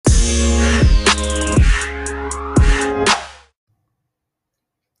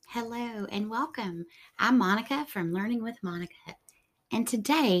and welcome. I'm Monica from Learning with Monica, and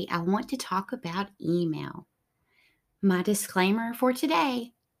today I want to talk about email. My disclaimer for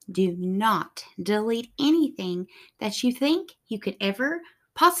today: do not delete anything that you think you could ever,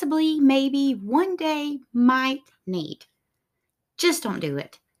 possibly, maybe one day might need. Just don't do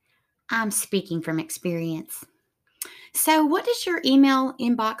it. I'm speaking from experience. So, what does your email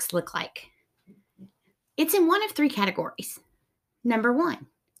inbox look like? It's in one of three categories. Number one,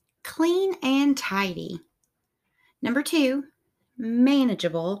 clean and tidy. Number two,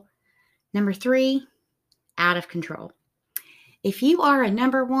 manageable. Number three, out of control. If you are a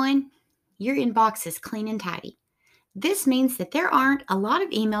number one, your inbox is clean and tidy. This means that there aren't a lot of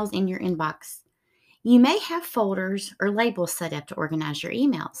emails in your inbox. You may have folders or labels set up to organize your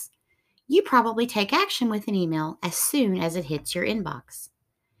emails. You probably take action with an email as soon as it hits your inbox.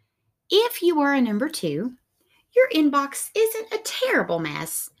 If you are a number two, your inbox isn't a terrible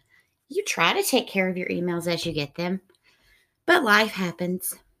mess. You try to take care of your emails as you get them, but life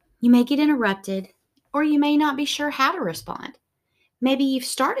happens. You may get interrupted, or you may not be sure how to respond. Maybe you've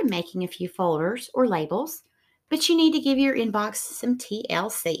started making a few folders or labels, but you need to give your inbox some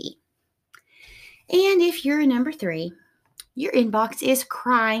TLC. And if you're a number three, your inbox is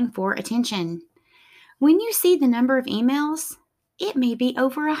crying for attention. When you see the number of emails, it may be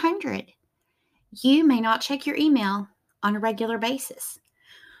over 100. You may not check your email on a regular basis.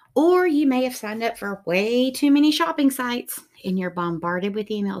 Or you may have signed up for way too many shopping sites and you're bombarded with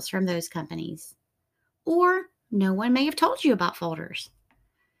emails from those companies. Or no one may have told you about folders.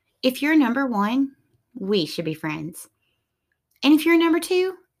 If you're number one, we should be friends. And if you're number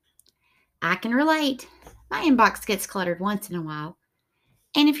two, I can relate. My inbox gets cluttered once in a while.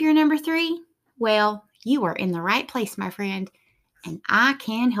 And if you're number three, well, you are in the right place, my friend, and I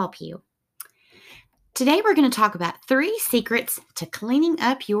can help you. Today, we're going to talk about 3 secrets to cleaning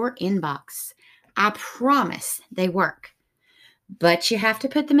up your inbox. I promise they work, but you have to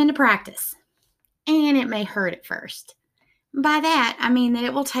put them into practice, and it may hurt at first. By that, I mean that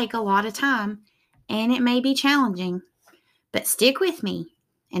it will take a lot of time, and it may be challenging, but stick with me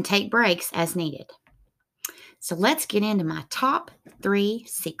and take breaks as needed. So let's get into my top 3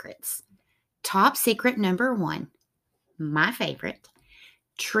 secrets. Top secret number 1, my favorite.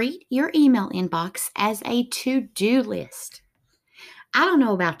 Treat your email inbox as a to-do list. I don't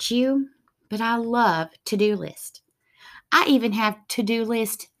know about you, but I love to-do lists. I even have to-do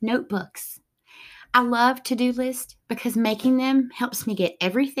list notebooks. I love to-do lists because making them helps me get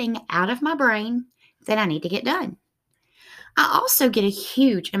everything out of my brain that I need to get done. I also get a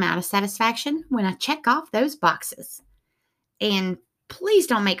huge amount of satisfaction when I check off those boxes. And please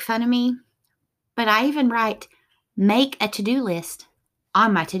don't make fun of me, but I even write make a to-do list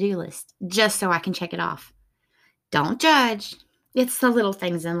on my to-do list just so I can check it off. Don't judge. It's the little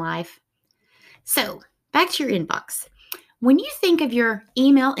things in life. So, back to your inbox. When you think of your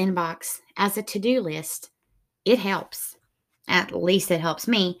email inbox as a to-do list, it helps. At least it helps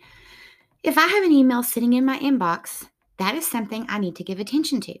me. If I have an email sitting in my inbox, that is something I need to give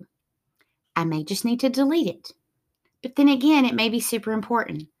attention to. I may just need to delete it. But then again, it may be super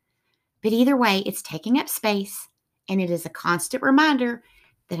important. But either way, it's taking up space, and it is a constant reminder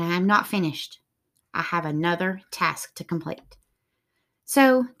that I am not finished. I have another task to complete.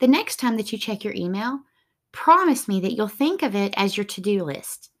 So the next time that you check your email, promise me that you'll think of it as your to-do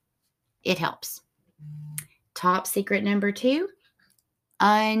list. It helps. Top secret number 2,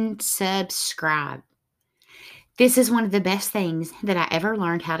 unsubscribe. This is one of the best things that I ever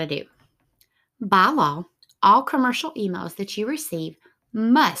learned how to do. By law, all commercial emails that you receive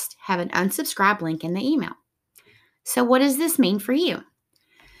must have an unsubscribe link in the email. So what does this mean for you?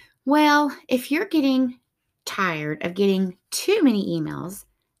 Well, if you're getting tired of getting too many emails,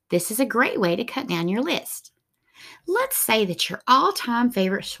 this is a great way to cut down your list. Let's say that your all-time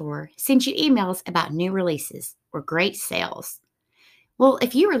favorite store sends you emails about new releases or great sales. Well,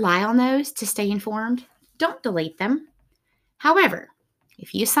 if you rely on those to stay informed, don't delete them. However,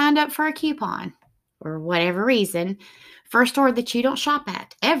 if you signed up for a coupon, or whatever reason, for a store that you don't shop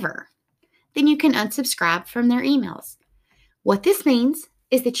at ever, then you can unsubscribe from their emails. What this means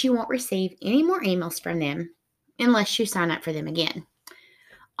is that you won't receive any more emails from them unless you sign up for them again.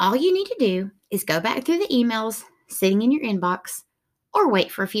 All you need to do is go back through the emails sitting in your inbox or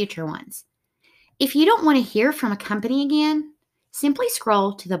wait for future ones. If you don't want to hear from a company again, simply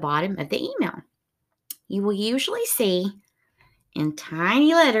scroll to the bottom of the email. You will usually see, in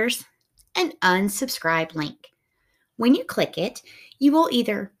tiny letters, an unsubscribe link. When you click it, you will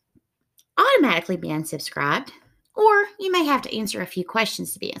either automatically be unsubscribed, or you may have to answer a few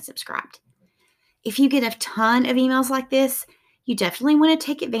questions to be unsubscribed. If you get a ton of emails like this, You definitely want to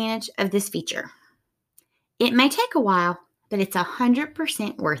take advantage of this feature. It may take a while, but it's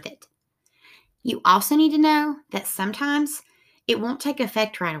 100% worth it. You also need to know that sometimes it won't take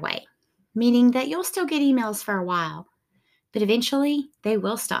effect right away, meaning that you'll still get emails for a while, but eventually they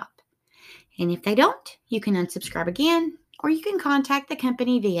will stop. And if they don't, you can unsubscribe again, or you can contact the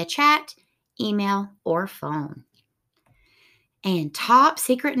company via chat, email, or phone. And top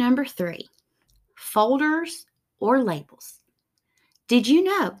secret number 3, folders or labels. Did you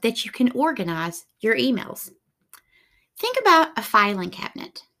know that you can organize your emails? Think about a filing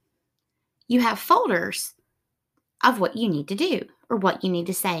cabinet. You have folders of what you need to do or what you need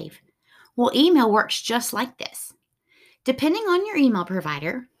to save. Well, email works just like this. Depending on your email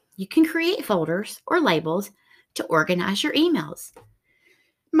provider, you can create folders or labels to organize your emails.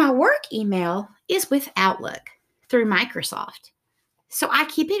 My work email is with Outlook through Microsoft, so I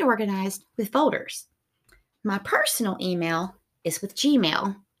keep it organized with folders. My personal email is with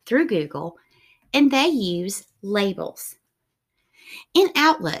Gmail through Google, and they use labels. In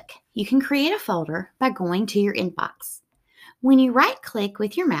Outlook, you can create a folder by going to your inbox. When you right-click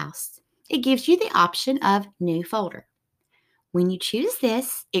with your mouse, it gives you the option of New Folder. When you choose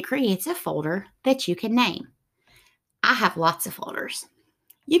this, it creates a folder that you can name. I have lots of folders.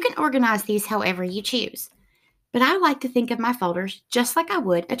 You can organize these however you choose, but I like to think of my folders just like I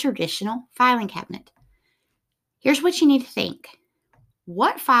would a traditional filing cabinet. Here's what you need to think.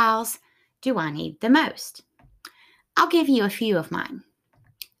 What files do I need the most? I'll give you a few of mine.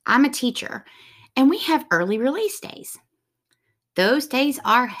 I'm a teacher, and we have early release days. Those days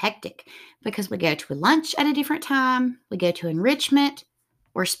are hectic because we go to a lunch at a different time, we go to enrichment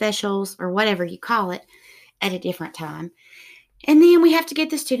or specials or whatever you call it at a different time. And then we have to get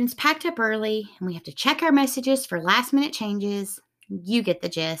the students packed up early and we have to check our messages for last minute changes. You get the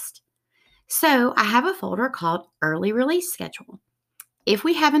gist. So I have a folder called Early Release Schedule. If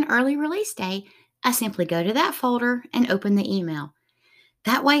we have an early release day, I simply go to that folder and open the email.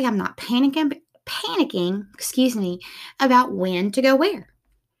 That way I'm not panicking, about when to go where.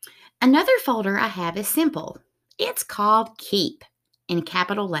 Another folder I have is simple. It's called Keep in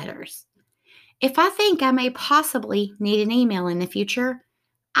capital letters. If I think I may possibly need an email in the future,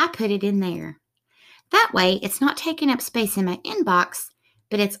 I put it in there. That way it's not taking up space in my inbox,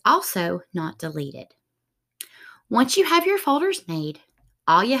 but it's also not deleted. Once you have your folders made,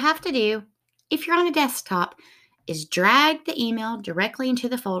 all you have to do, if you're on a desktop, is drag the email directly into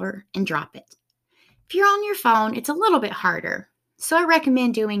the folder and drop it. If you're on your phone, it's a little bit harder, so I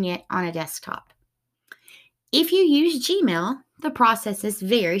recommend doing it on a desktop. If you use Gmail, the process is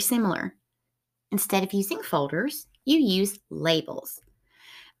very similar. Instead of using folders, you use labels.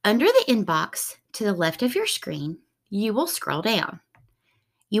 Under the inbox to the left of your screen, you will scroll down.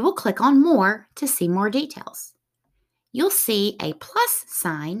 You will click on More to see more details. You'll see a plus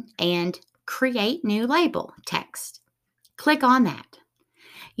sign and Create New Label text. Click on that.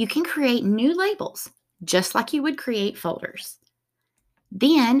 You can create new labels just like you would create folders.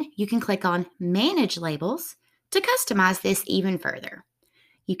 Then you can click on Manage Labels to customize this even further.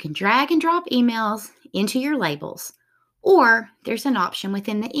 You can drag and drop emails into your labels, or there's an option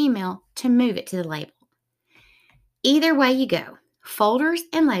within the email to move it to the label. Either way you go, folders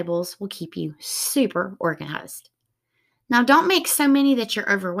and labels will keep you super organized. Now, don't make so many that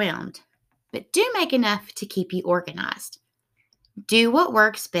you're overwhelmed, but do make enough to keep you organized. Do what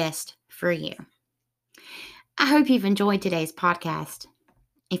works best for you. I hope you've enjoyed today's podcast.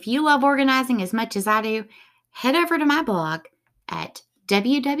 If you love organizing as much as I do, head over to my blog at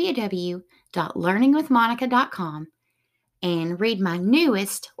www.learningwithmonica.com and read my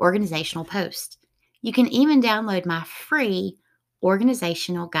newest organizational post. You can even download my free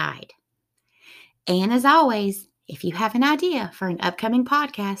organizational guide. And as always, if you have an idea for an upcoming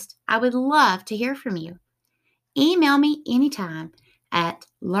podcast, I would love to hear from you. Email me anytime at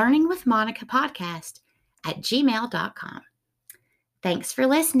learningwithmonicapodcast@gmail.com. Thanks for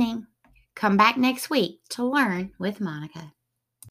listening. Come back next week to Learn with Monica.